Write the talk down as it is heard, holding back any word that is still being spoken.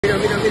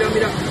mira, mira, mira,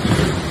 mira.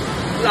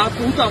 La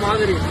puta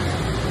madre.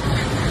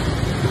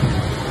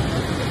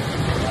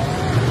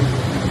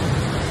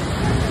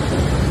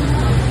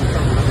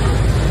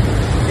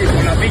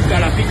 Y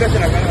con la pica se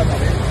la carga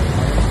también.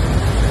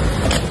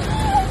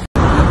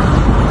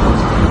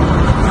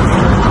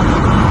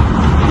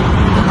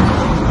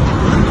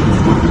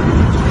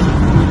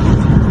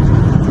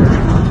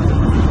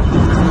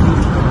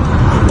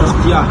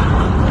 Hostia.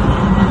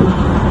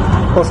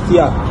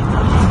 Hostia.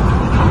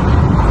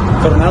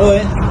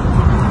 Tornado,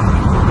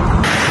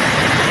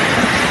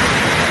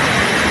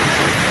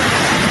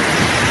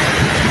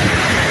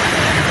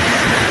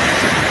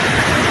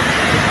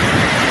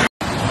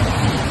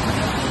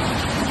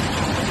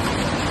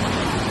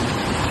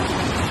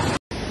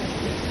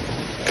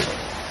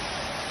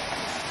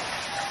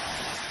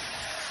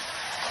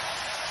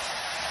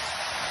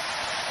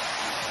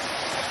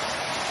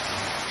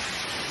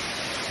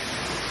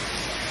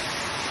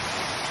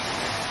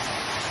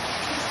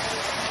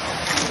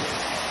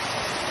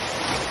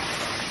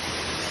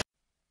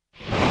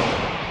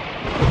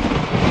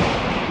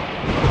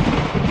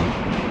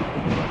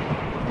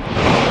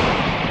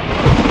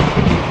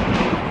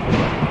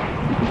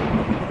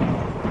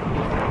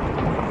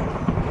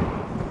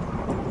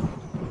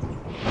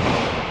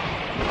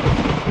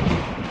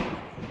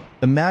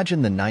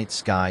 Imagine the night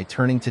sky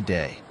turning to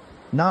day,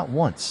 not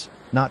once,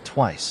 not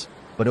twice,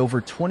 but over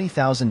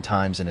 20,000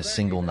 times in a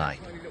single night.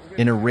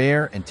 In a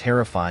rare and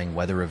terrifying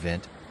weather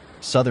event,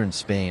 southern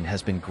Spain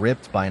has been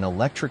gripped by an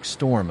electric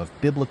storm of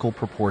biblical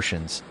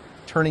proportions,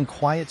 turning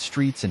quiet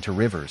streets into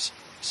rivers,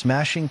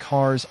 smashing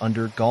cars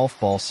under golf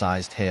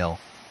ball-sized hail,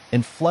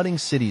 and flooding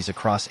cities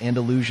across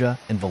Andalusia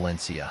and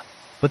Valencia.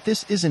 But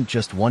this isn't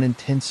just one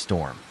intense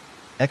storm.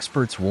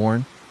 Experts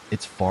warn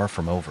it's far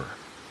from over.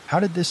 How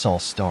did this all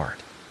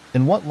start?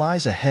 And what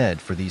lies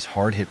ahead for these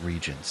hard-hit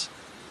regions?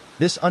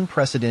 This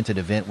unprecedented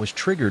event was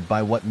triggered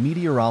by what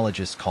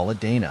meteorologists call a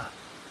DANA,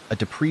 a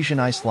depresión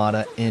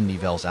aislada en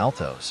niveles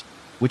altos,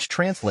 which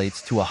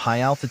translates to a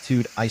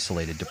high-altitude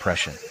isolated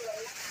depression.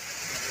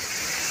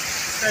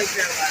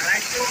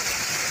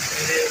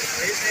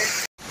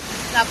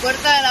 La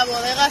puerta de la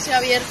bodega se ha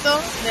abierto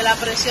de la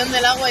presión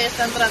del agua y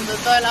está entrando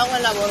toda el agua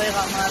en la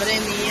bodega. Madre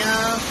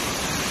mía.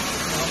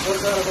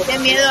 Qué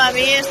miedo, a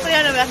mí esto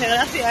ya no me hace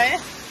gracia,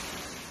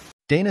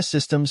 DANA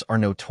systems are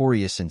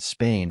notorious in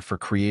Spain for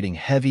creating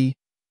heavy,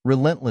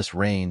 relentless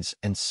rains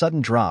and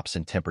sudden drops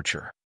in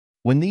temperature.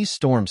 When these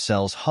storm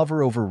cells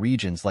hover over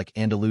regions like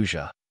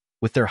Andalusia,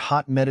 with their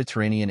hot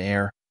Mediterranean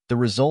air, the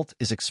result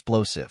is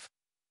explosive.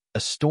 A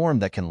storm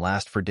that can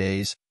last for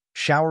days,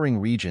 showering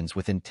regions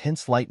with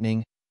intense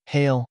lightning,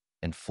 hail,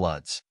 and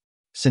floods.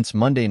 Since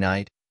Monday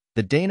night,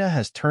 the DANA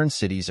has turned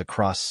cities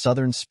across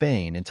southern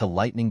Spain into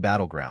lightning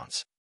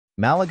battlegrounds.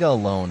 Malaga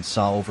alone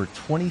saw over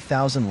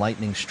 20,000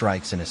 lightning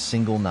strikes in a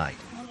single night.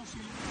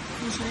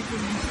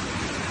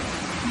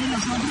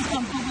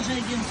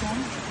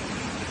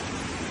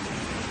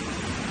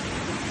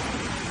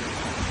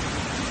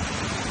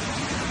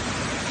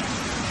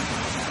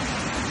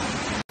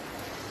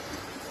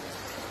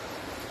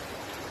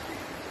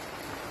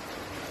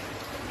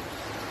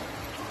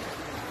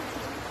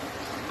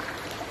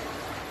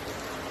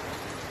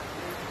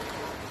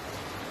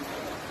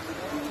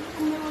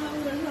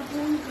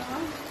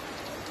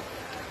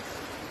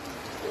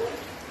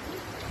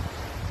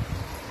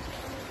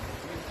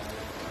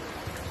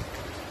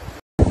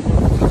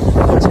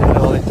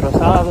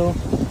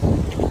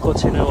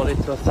 Coche nuevo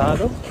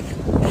destrozado.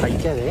 Hay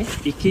que ver.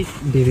 Es que,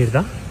 de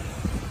verdad,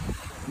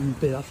 un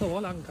pedazo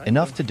bola.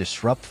 Enough to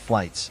disrupt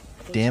flights,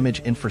 damage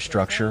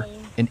infrastructure,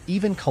 and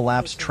even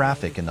collapse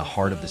traffic in the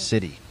heart of the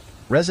city.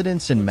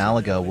 Residents in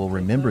Malaga will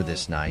remember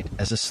this night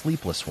as a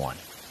sleepless one.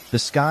 The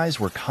skies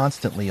were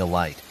constantly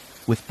alight,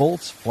 with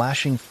bolts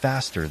flashing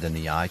faster than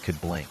the eye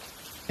could blink.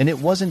 And it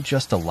wasn't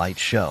just a light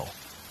show.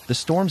 The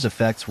storm's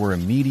effects were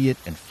immediate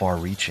and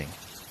far-reaching.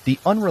 The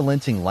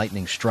unrelenting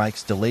lightning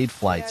strikes delayed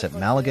flights at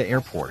Malaga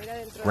Airport,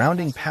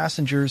 grounding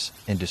passengers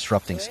and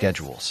disrupting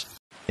schedules.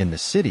 In the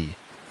city,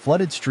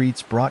 flooded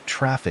streets brought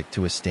traffic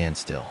to a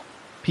standstill.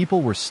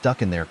 People were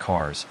stuck in their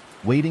cars,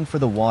 waiting for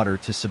the water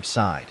to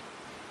subside,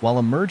 while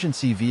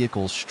emergency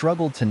vehicles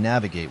struggled to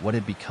navigate what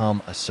had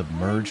become a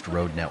submerged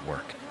road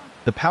network.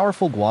 The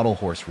powerful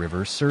Guadalhorce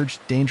River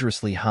surged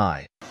dangerously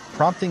high,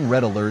 prompting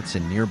red alerts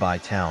in nearby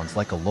towns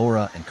like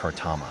Alora and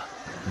Cartama.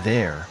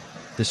 There,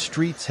 the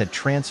streets had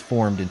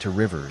transformed into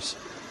rivers,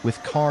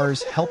 with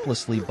cars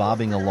helplessly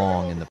bobbing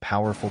along in the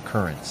powerful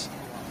currents.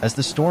 As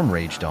the storm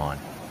raged on,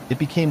 it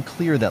became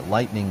clear that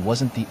lightning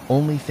wasn't the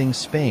only thing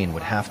Spain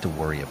would have to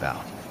worry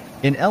about.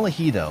 In El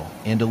Ejido,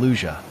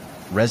 Andalusia,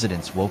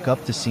 residents woke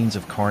up to scenes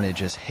of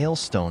carnage as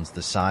hailstones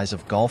the size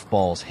of golf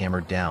balls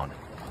hammered down.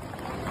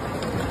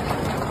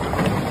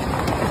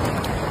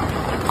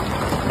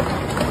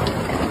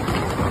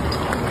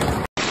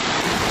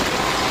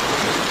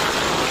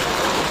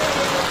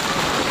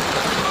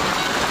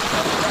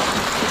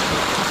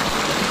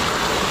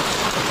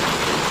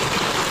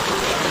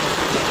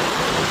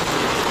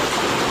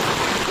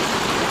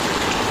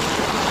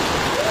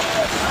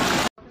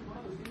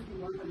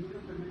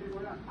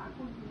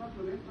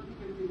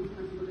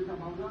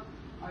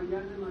 al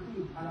llarg del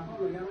matí a la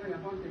Paula i ara ja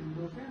porten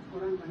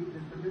 240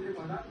 litres per metre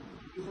quadrat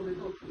i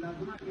sobretot la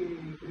zona que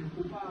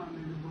preocupa amb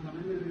el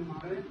desbordament del riu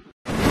Magre.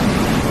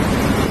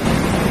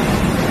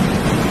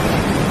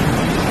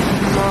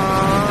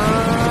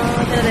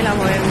 Madre del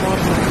amor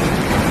hermoso.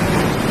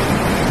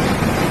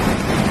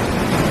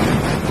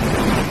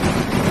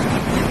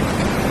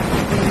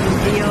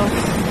 Dios.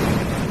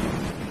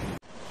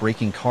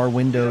 Breaking car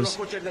windows,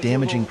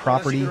 damaging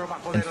property,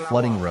 and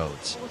flooding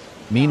roads.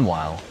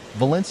 Meanwhile,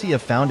 Valencia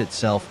found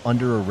itself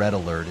under a red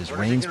alert as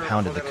rains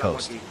pounded the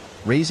coast,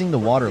 raising the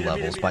water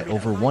levels by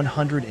over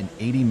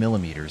 180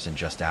 millimeters in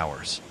just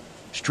hours.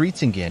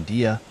 Streets in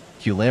Gandia,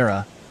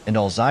 Culera, and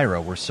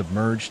Alzira were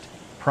submerged,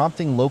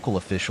 prompting local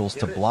officials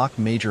to block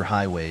major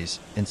highways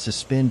and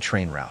suspend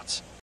train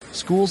routes.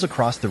 Schools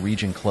across the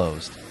region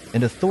closed,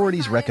 and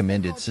authorities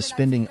recommended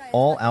suspending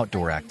all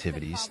outdoor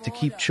activities to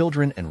keep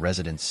children and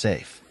residents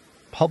safe.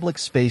 Public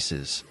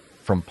spaces,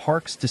 from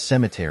parks to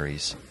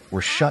cemeteries,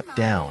 were shut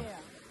down.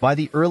 By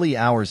the early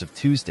hours of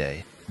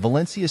Tuesday,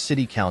 Valencia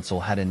City Council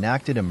had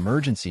enacted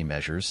emergency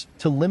measures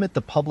to limit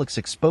the public's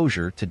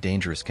exposure to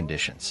dangerous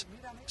conditions.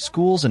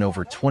 Schools in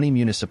over 20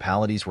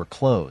 municipalities were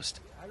closed,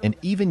 and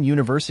even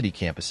university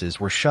campuses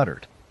were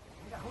shuttered.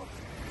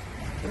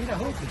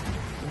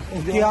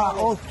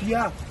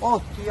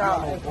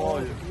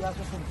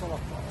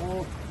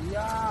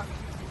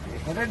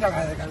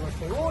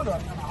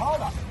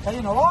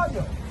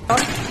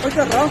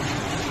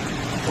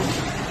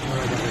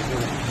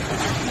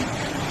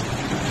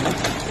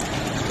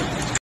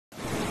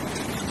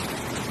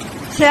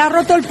 Se ha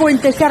roto el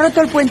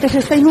puente, se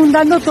está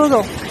inundando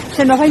todo.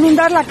 Se nos va a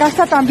inundar la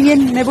casa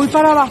también. Me voy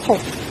para abajo.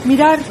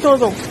 Mirar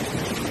todo.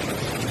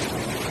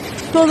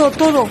 Todo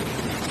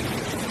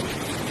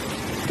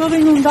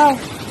inundado.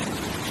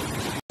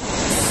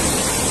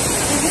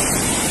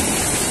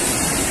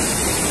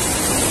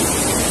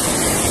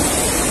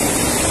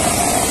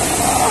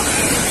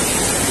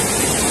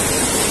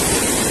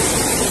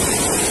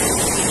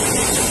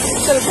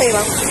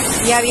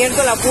 Y ha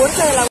abierto la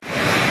puerta de la...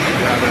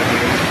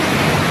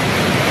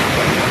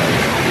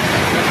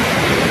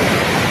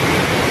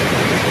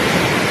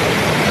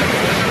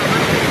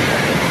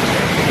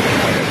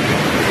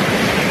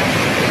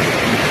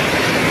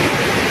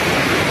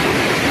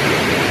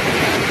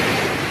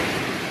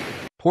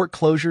 Port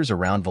closures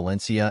around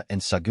Valencia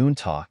and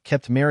Sagunta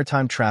kept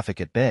maritime traffic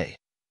at bay,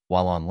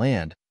 while on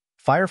land,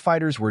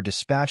 firefighters were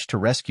dispatched to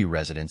rescue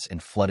residents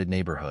in flooded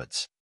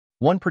neighborhoods.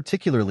 One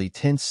particularly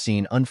tense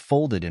scene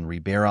unfolded in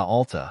Ribera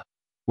Alta,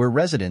 where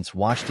residents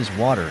watched as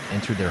water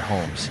entered their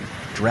homes,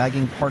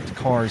 dragging parked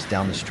cars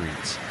down the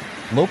streets.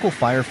 Local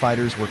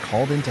firefighters were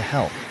called in to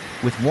help,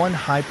 with one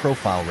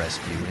high-profile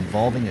rescue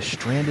involving a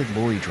stranded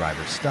lorry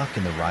driver stuck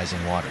in the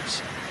rising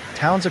waters.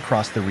 Towns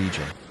across the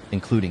region,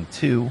 including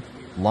Tu,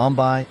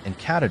 Lombay, and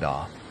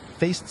Catadau,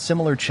 faced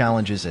similar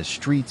challenges as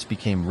streets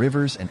became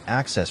rivers and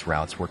access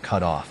routes were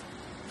cut off.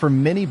 For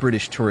many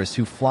British tourists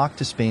who flocked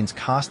to Spain's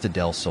Costa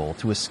del Sol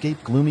to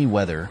escape gloomy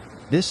weather,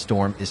 this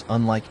storm is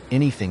unlike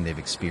anything they've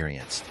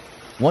experienced.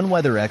 One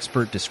weather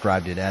expert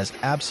described it as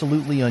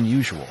absolutely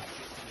unusual,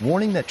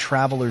 warning that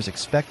travelers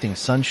expecting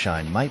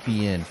sunshine might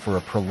be in for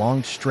a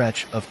prolonged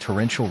stretch of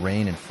torrential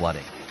rain and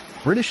flooding.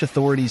 British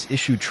authorities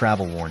issued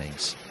travel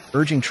warnings,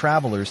 urging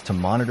travelers to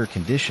monitor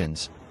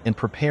conditions and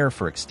prepare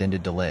for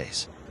extended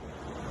delays.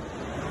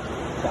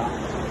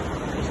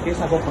 Es que es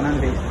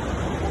acojonante.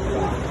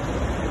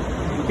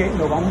 ¿Y qué?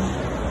 ¿Nos vamos?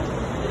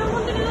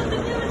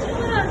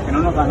 Que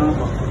no nos da, no nos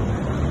da.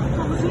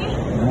 ¿Cómo sí?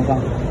 No nos da.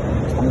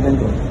 Estamos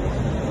dentro.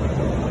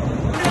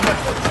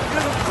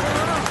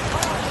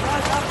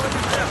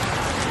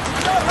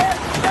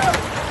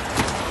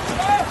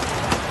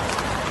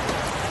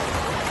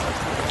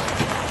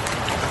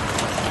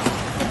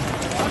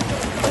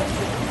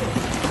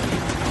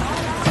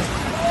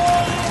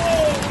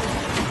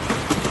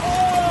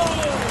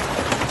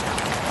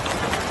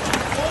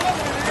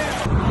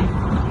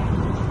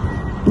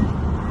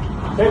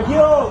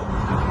 ¡Sergio!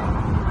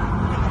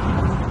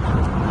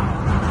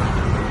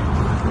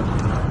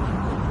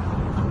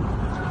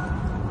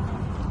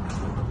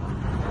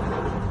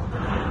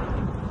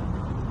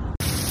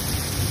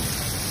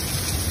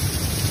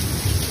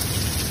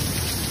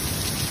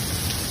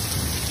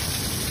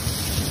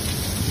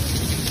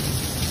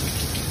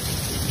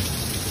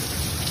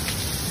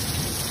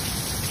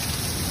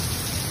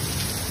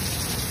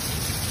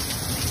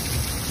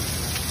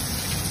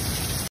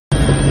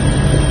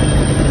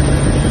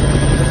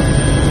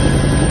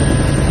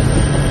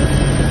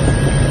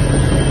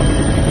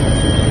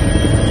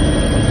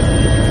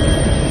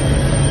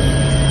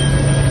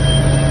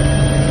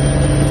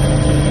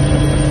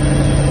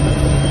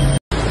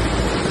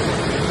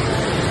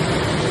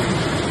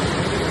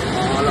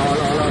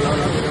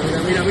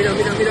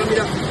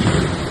 Mira.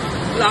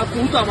 La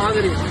puta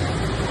madre.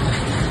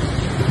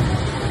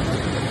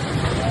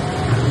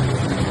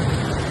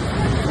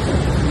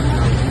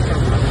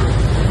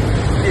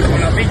 Y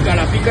con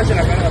la pica se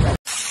la carga.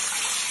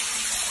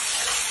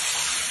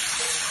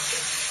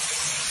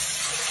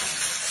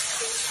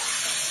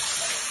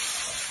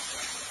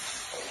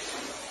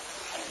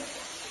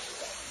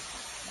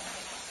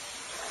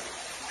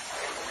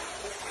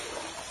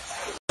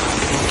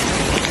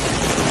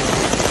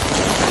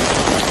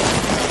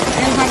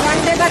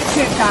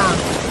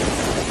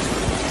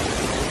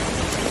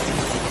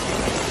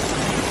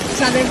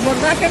 a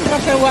desbordar que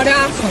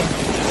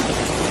enrofeuarà.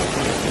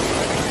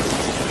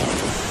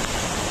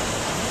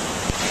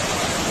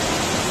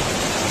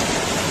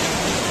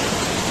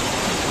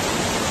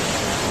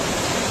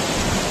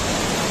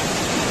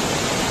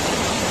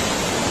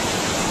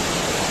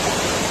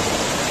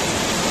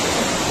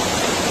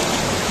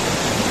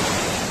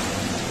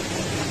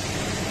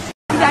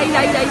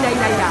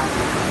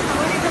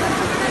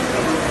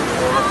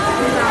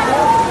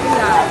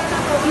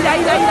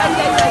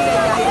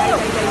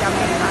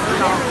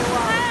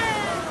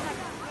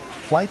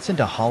 Flights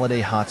into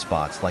holiday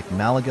hotspots like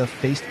Malaga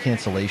faced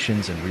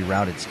cancellations and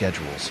rerouted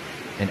schedules.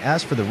 And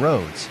as for the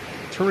roads,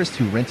 tourists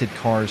who rented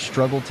cars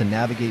struggled to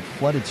navigate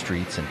flooded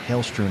streets and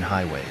hail-strewn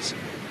highways.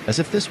 As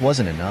if this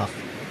wasn't enough,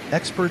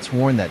 experts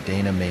warn that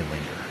Dana may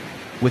linger.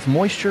 With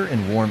moisture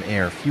and warm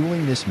air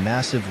fueling this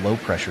massive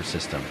low-pressure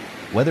system,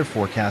 weather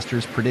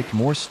forecasters predict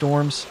more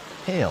storms,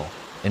 hail,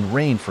 and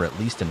rain for at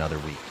least another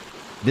week.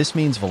 This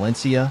means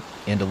Valencia,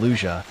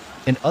 Andalusia,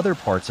 and other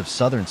parts of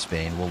southern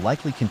Spain will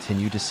likely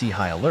continue to see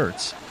high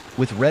alerts,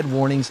 with red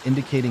warnings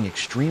indicating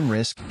extreme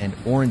risk and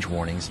orange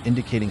warnings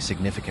indicating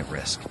significant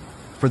risk.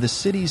 For the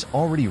cities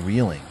already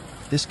reeling,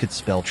 this could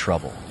spell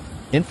trouble.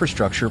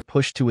 Infrastructure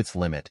pushed to its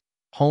limit,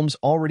 homes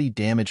already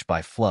damaged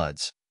by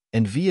floods,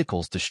 and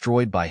vehicles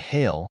destroyed by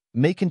hail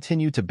may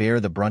continue to bear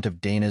the brunt of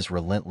Dana's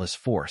relentless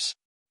force.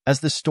 As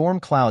the storm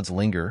clouds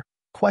linger,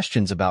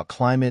 questions about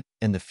climate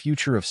and the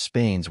future of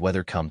Spain's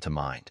weather come to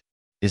mind.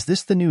 Is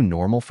this the new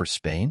normal for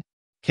Spain?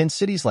 Can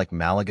cities like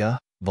Malaga,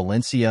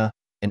 Valencia,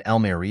 and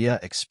Almeria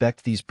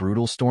expect these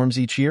brutal storms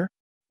each year?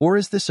 Or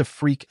is this a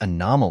freak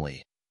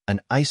anomaly,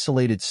 an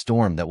isolated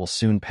storm that will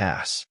soon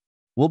pass?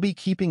 We'll be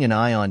keeping an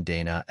eye on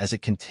Dana as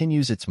it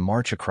continues its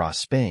march across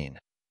Spain.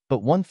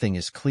 But one thing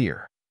is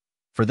clear.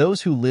 For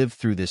those who lived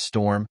through this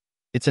storm,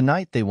 it's a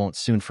night they won't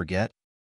soon forget.